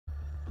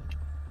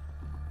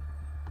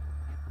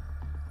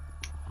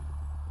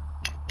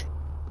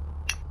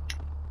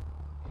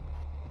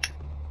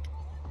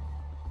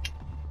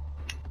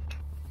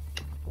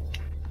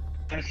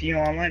haven't seen you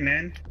online,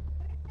 man.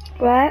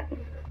 What?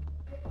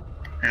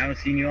 I haven't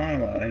seen you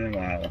on in a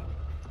while.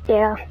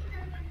 Yeah.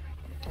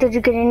 Did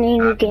you get any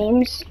new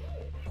games?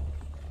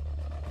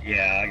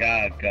 Yeah, I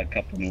got a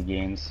couple new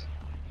games.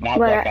 Not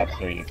What? Black Ops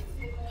 3.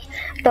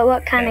 But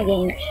what kind of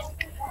games?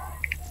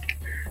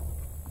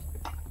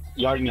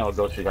 You already know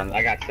Ghost Recon.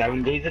 I got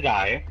 7 Days to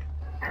Die.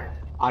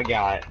 I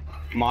got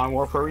Modern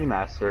Warfare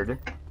Remastered.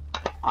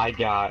 I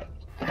got,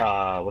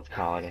 what's it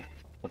called?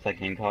 What's that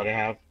game called I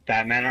have?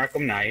 Batman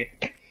Arkham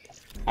Knight.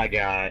 I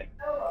got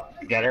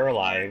Dead or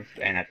Alive,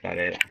 and that's about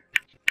it.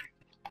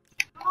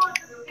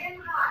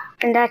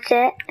 And that's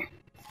it?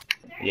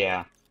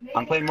 Yeah.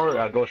 I'm playing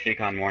more Ghost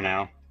Recon more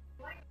now.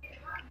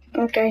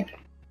 Okay.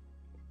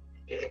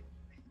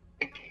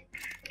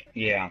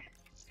 Yeah.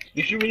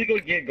 You should really go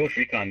get Ghost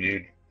Recon,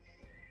 dude.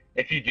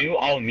 If you do,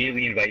 I'll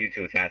immediately invite you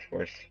to a task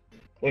force.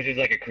 Which is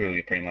like a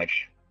crew, pretty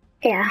much.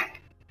 Yeah.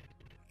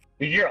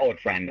 You're your old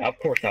friend. Of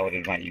course I would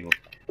invite you.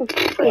 But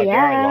Yeah. there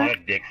are a lot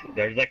of dicks.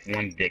 There's like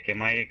one dick in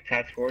my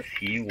task force.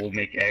 He will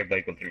make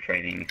everybody go through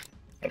training.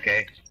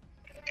 Okay?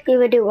 You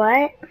would do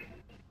what?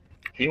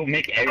 He will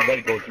make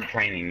everybody go through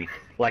training.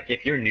 Like,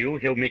 if you're new,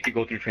 he'll make you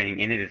go through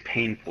training, and it is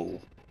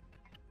painful.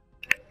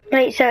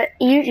 Wait, so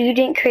you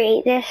didn't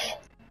create this?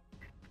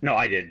 No,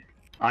 I did.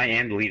 I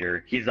am the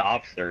leader. He's the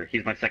officer.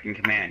 He's my second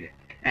in command.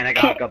 And I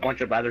got a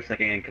bunch of other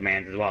second in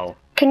commands as well.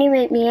 Can you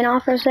make me an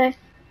officer?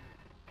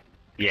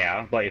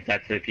 Yeah, but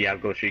if you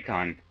have Ghost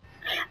Recon.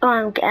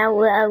 I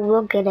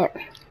will get it.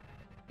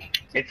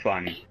 It's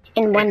fun.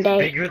 In one day.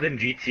 It's bigger than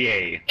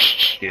GTA,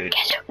 dude.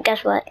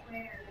 Guess what?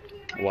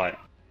 What?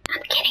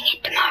 I'm getting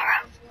it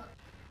tomorrow.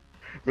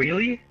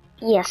 Really?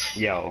 Yes.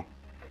 Yo.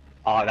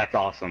 Oh, that's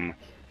awesome.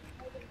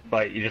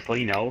 But you just let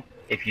you know,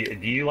 do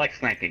you like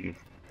sniping?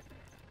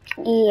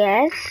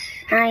 Yes,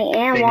 I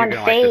am Then on you're gonna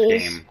like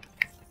this phase. game.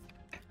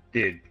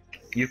 Dude,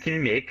 you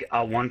can make a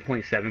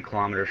 1.7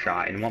 kilometer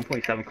shot, and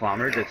 1.7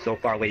 kilometers is so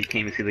far away you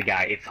can't even see the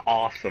guy. It's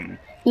awesome.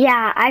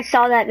 Yeah, I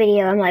saw that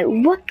video. I'm like,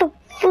 what the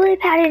flip?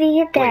 How did he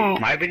hit that? Wait,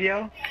 my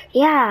video?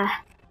 Yeah.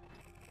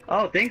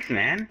 Oh, thanks,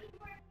 man.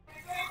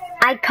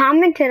 I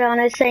commented on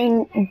it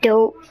saying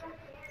dope.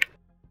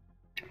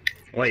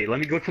 Wait, let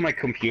me go to my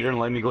computer and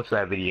let me go to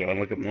that video and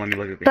let me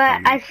look at the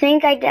But comments. I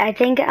think I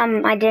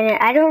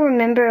didn't. I don't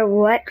remember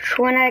which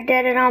one I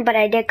did it on, but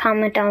I did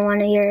comment on one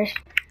of yours.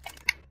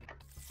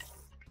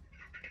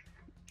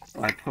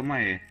 I put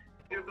my...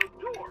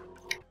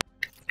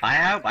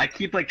 I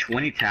keep like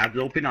 20 tabs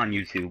open on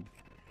YouTube.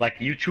 Like,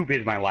 YouTube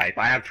is my life.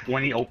 I have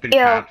 20 open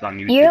tabs on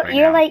YouTube right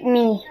you're now. like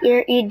me.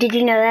 Did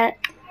you know that?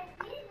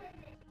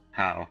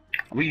 How?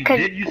 We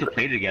did used to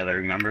play together,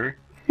 remember?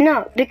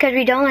 No, because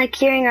we don't like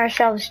hearing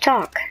ourselves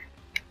talk.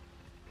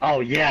 Oh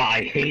yeah,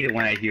 I hate it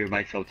when I hear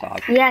myself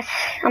talk. Yes,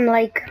 I'm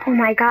like, oh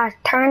my gosh,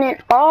 turn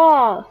it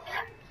off.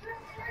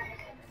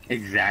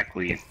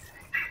 Exactly.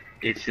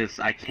 It's just,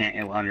 I can't,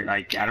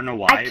 I don't know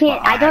why. I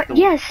can't,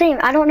 yeah, same.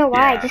 I don't know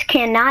why. Yeah. I just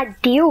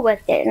cannot deal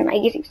with it. And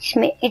like,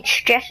 it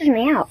stresses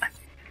me out.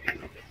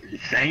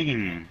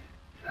 Same.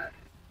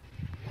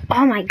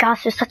 Oh my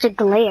gosh, there's such a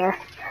glare.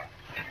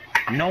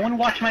 No one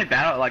watched my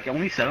battle, like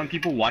only 7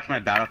 people watched my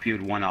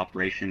Battlefield 1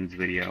 operations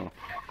video.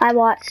 I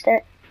watched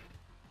it.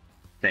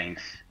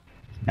 Thanks.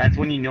 That's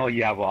when you know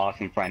you have an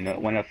awesome friend,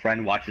 when a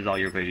friend watches all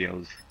your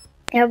videos.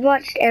 I've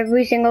watched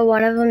every single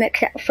one of them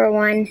except for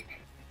one.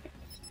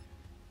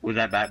 Was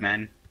that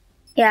Batman?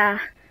 Yeah.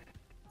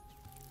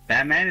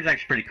 Batman is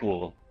actually pretty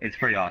cool. It's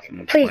pretty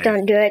awesome. Please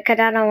don't do it, cause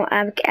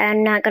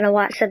I'm not gonna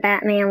watch the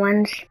Batman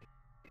ones.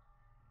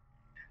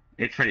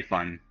 It's pretty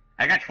fun.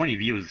 I got 20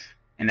 views,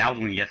 and that was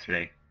only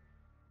yesterday.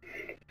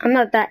 I'm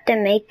about to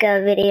make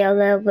a video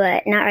though,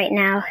 but not right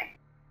now.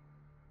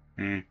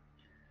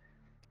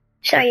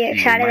 So are you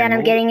excited that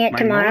I'm getting it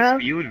tomorrow?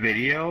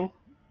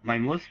 My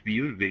most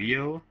viewed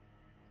video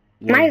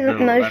was My the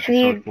most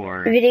viewed episode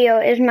 4. video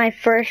is my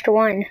first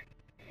one.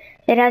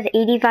 It has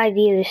 85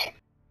 views.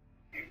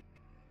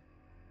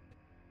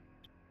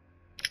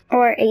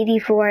 Or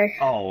 84.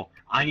 Oh,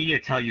 I need to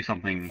tell you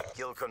something.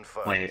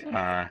 Wait,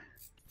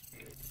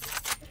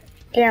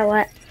 Yeah,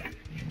 what?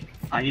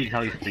 I need to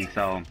tell you something.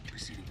 So,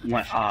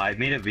 when I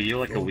made a video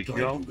like a week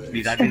ago,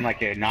 because I've been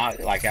like I'm not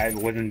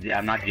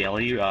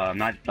daily, I'm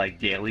not like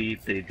daily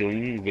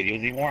doing videos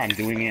anymore. I'm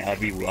doing it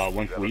every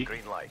once a week,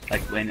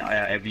 like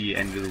every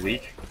end of the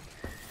week.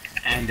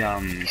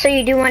 And So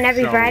you do one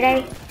every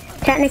Friday,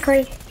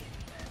 technically?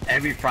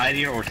 Every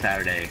Friday or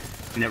Saturday,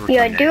 never.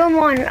 Yeah, Sunday. do them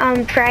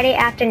on Friday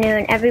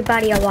afternoon.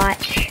 Everybody will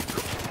watch.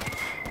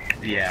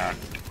 Yeah,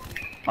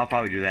 I'll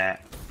probably do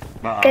that.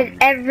 Because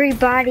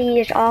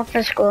everybody is off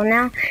for school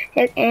now,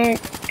 and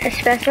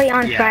especially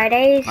on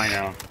Fridays. I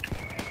know.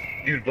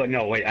 Dude, but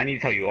no, wait, I need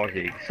to tell you,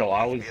 RJ. So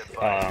I was,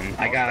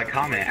 I got a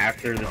comment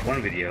after this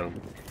one video,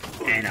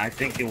 and I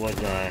think it wasn't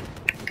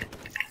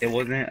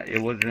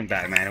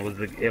Batman,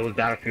 it was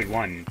Battlefield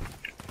 1.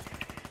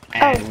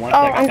 And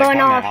I'm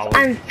going off.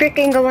 I'm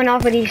freaking going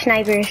off with these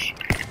snipers.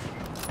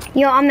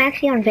 Yo, I'm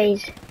actually on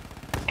phase.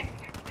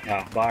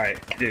 Oh, alright,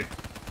 dude.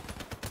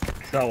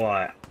 So,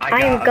 I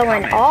am got a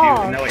going comment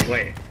off. too. No,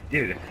 wait,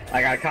 dude.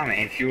 I got a comment,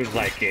 and she was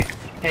like,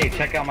 "Hey,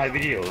 check out my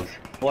videos."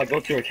 Well, I go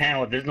to her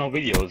channel, there's no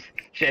videos.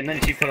 And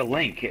then she put a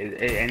link,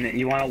 and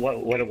you wanna know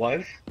what it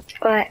was?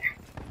 What?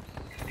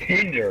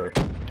 Tinder,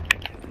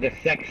 the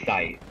sex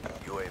site.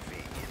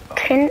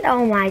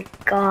 Oh my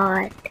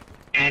god.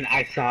 And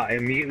I saw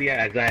immediately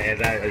as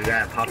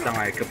that popped on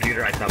my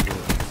computer, I saw blue.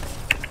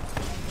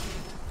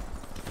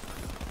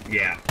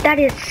 Yeah. That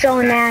is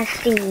so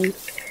nasty.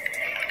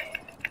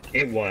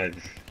 It was.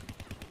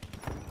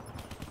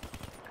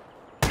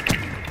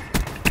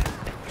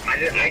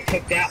 I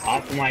took that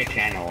off of my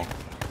channel.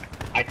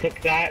 I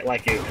took that,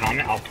 like, a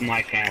comment off of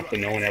my channel so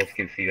no one else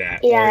can see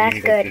that. Yeah, or that's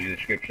even go good. to the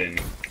description.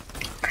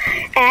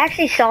 I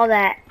actually saw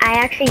that. I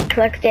actually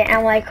clicked it and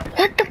I'm like,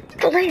 what the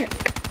flip?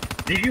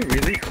 Did you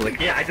really click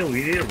it? I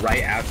deleted it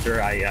right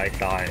after I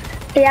saw it.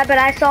 Yeah, but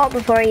I saw it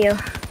before you.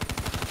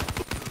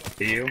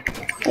 Did you?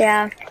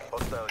 Yeah.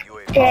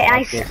 Yeah,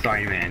 I'm so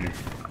sorry, man.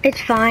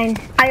 It's fine.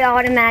 I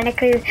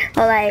automatically,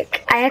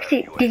 like,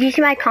 did you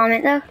see my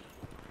comment though?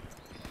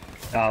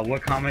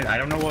 What comment? I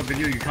don't know what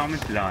video you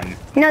commented on.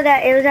 No,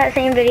 it was that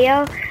same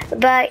video,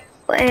 but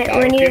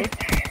when you...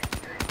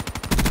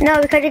 No,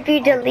 because if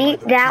you delete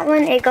that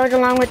one, it goes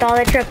along with all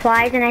its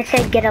replies, and I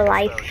said get a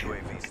life.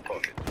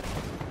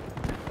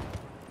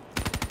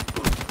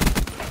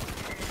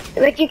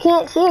 But you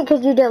can't see it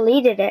because you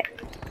deleted it.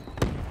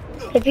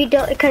 If you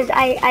don't, because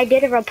I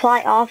did a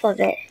reply off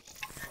of it,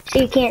 so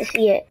you can't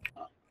see it.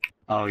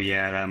 Oh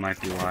yeah, that might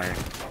be why.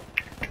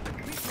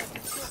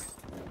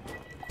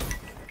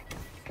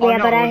 Oh, Yeah,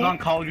 no, but it was on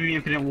Call of Duty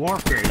Infinite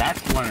Warfare. That's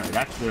what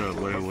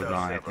it was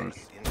on, I think.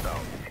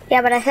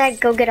 Yeah, but I said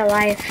go get a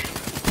life.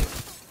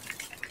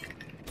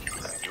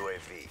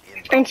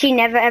 And she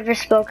never ever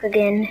spoke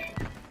again.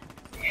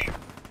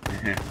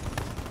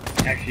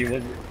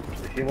 Actually,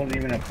 she wasn't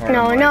even a part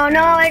No, of no,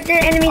 no, it's an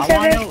enemy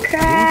server.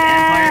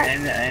 Crap.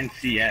 Empire and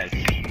CS.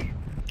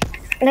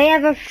 They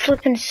have a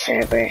flipping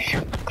server.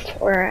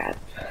 Crap.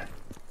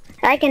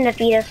 I can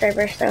defeat a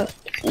server, so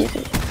it's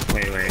easy.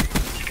 Wait.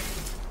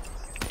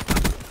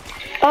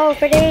 Oh,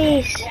 for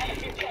days.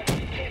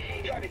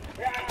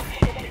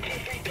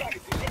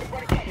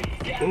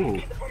 Ooh.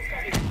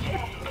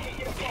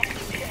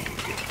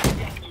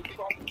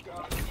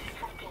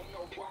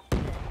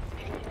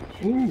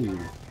 Ooh.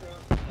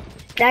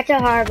 That's a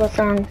horrible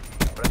song.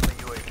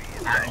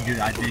 Dude,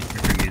 I think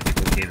different music,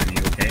 okay, than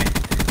you, okay?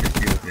 Just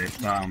deal with it.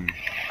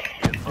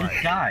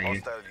 This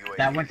guy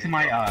that went to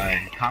my,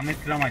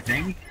 commented on my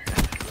thing,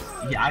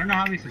 I don't know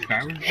how many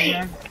subscribers he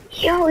has,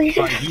 Yo,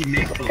 but he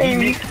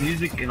makes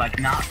music, like,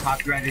 not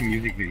copyrighted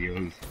music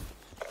videos.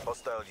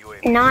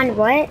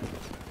 Non-what?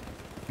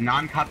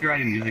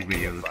 Non-copyrighted music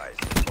videos.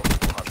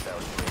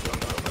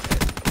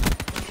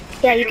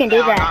 Yeah, you can do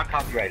that. Not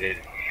copyrighted.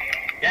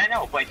 Yeah, I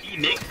know, but he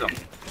makes them.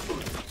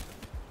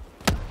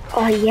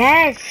 Oh,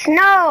 yes.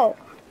 No.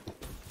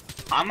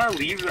 I'm gonna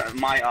leave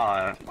my,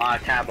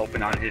 tab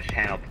open on his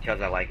channel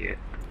because I like it.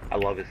 I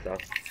love his stuff.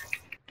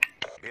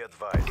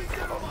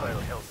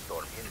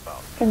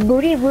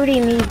 Booty, booty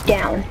me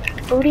down.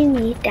 Booty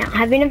me down.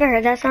 Have you never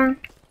heard that song?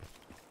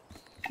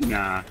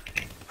 Nah.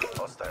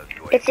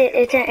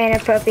 It's an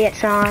inappropriate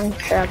song,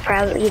 so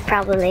you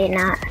probably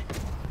not.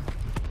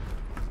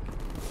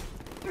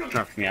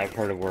 Trust me, I've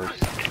heard of worse.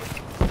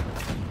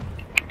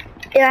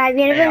 Yeah, have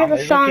you never heard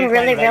the song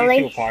Really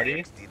Really?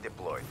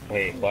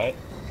 Wait, what?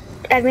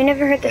 Have you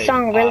never heard the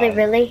song Really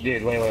Really?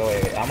 Dude,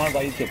 wait. I'm gonna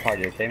invite you to a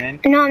party, okay, man?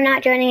 No, I'm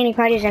not joining any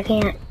parties. I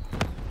can't.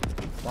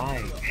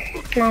 Why?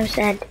 Mom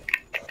said.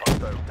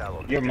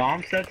 Your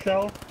mom said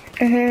so?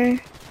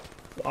 Mhm.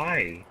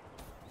 Why?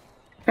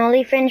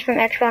 Only friends from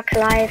Xbox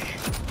Live.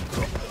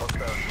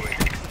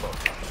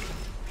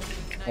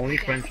 Only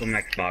friends from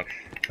Xbox.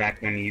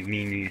 Back when me and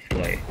you used to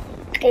play.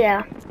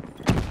 Yeah.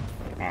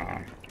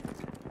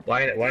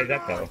 Why is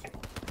that though?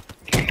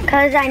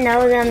 Cause I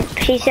know them.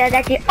 She said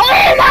that she.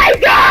 Oh my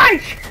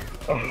gosh!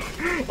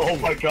 Oh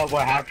my god,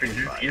 what happened?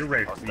 You're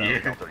right.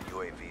 Yeah.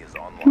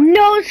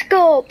 No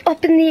scope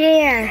up in the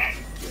air.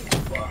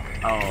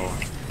 Oh,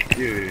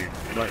 dude.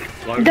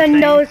 The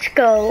no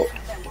scope.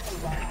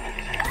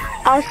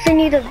 I'll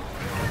send you the.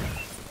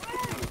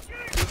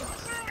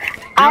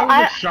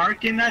 There's a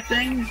shark in that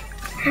thing?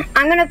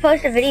 I'm gonna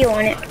post a video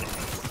on it.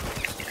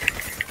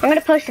 I'm gonna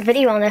post a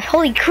video on this.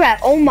 Holy crap!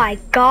 Oh my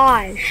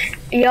gosh,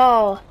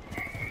 yo.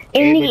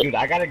 Dude,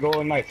 I gotta go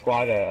in my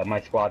squad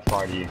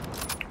party.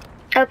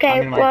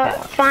 Okay, well,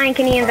 fine.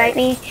 Can you invite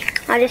me?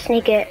 I'll just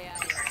sneak it.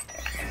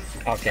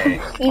 Okay.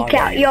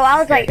 Yo, I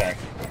was like,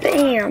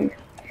 damn.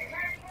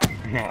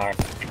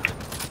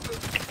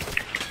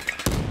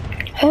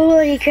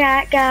 Holy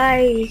crap,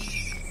 guys.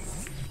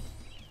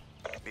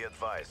 Be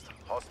advised,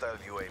 hostile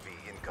UAV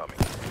incoming.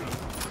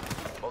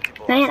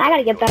 Man, I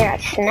gotta get better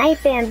at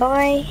sniping,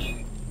 boy.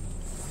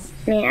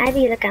 Man, I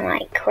be looking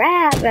like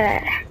crap,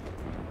 but...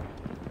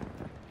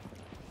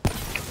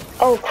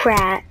 Oh,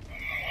 crap.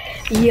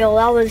 Yo,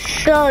 that was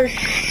so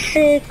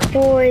sick,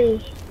 boy.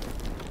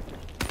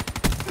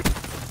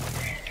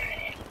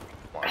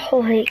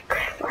 Holy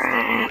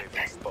crap.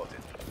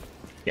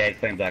 Yeah, he's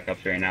playing Black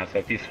Ops right now, so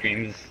if he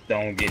screams,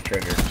 don't get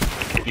triggered.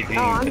 He's being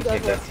I'm the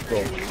good with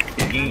scope.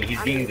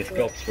 He's being the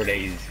scopes for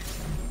days.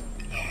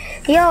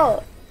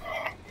 Yo.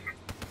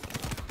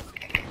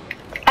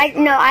 I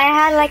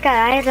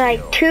had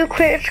like 2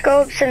 quick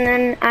scopes, and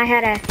then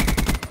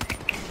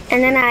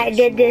I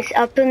did this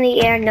up in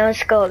the air no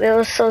scope. It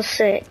was so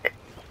sick.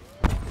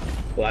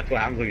 Well, that's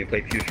what happens when you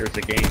play few shirts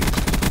a game.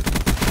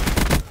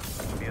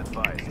 Be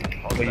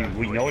advised.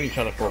 We know each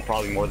other for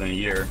probably more than a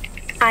year.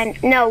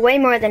 No, way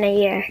more than a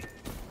year.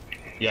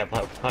 Yeah,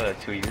 probably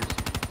like 2 years.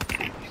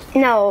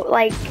 No,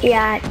 like,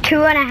 yeah,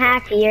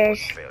 2.5 years.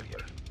 Failure.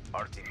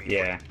 RTB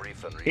Yeah.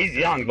 brief and He's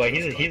young, but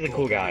he's a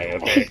cool guy,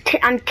 okay?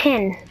 I'm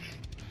 10.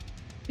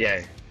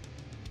 Yeah.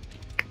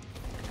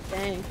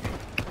 Dang.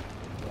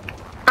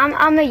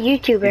 I'm a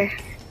YouTuber.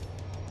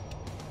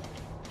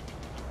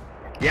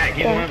 Yeah,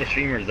 he's one of the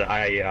streamers that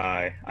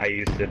I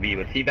used to be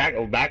with. He back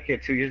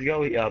 2 years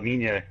ago,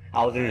 me and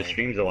I was in his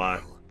streams a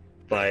lot.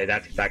 But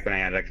that's back when I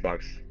had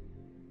Xbox.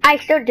 I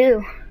still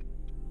do.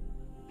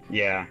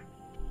 Yeah.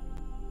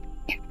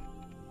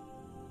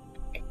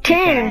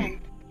 10.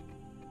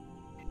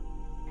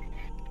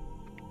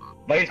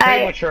 But he's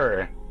pretty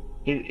mature.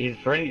 He's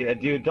pretty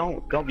dude,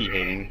 don't be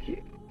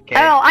hating. Okay?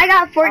 Oh, I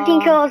got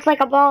 14 kills like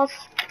a boss.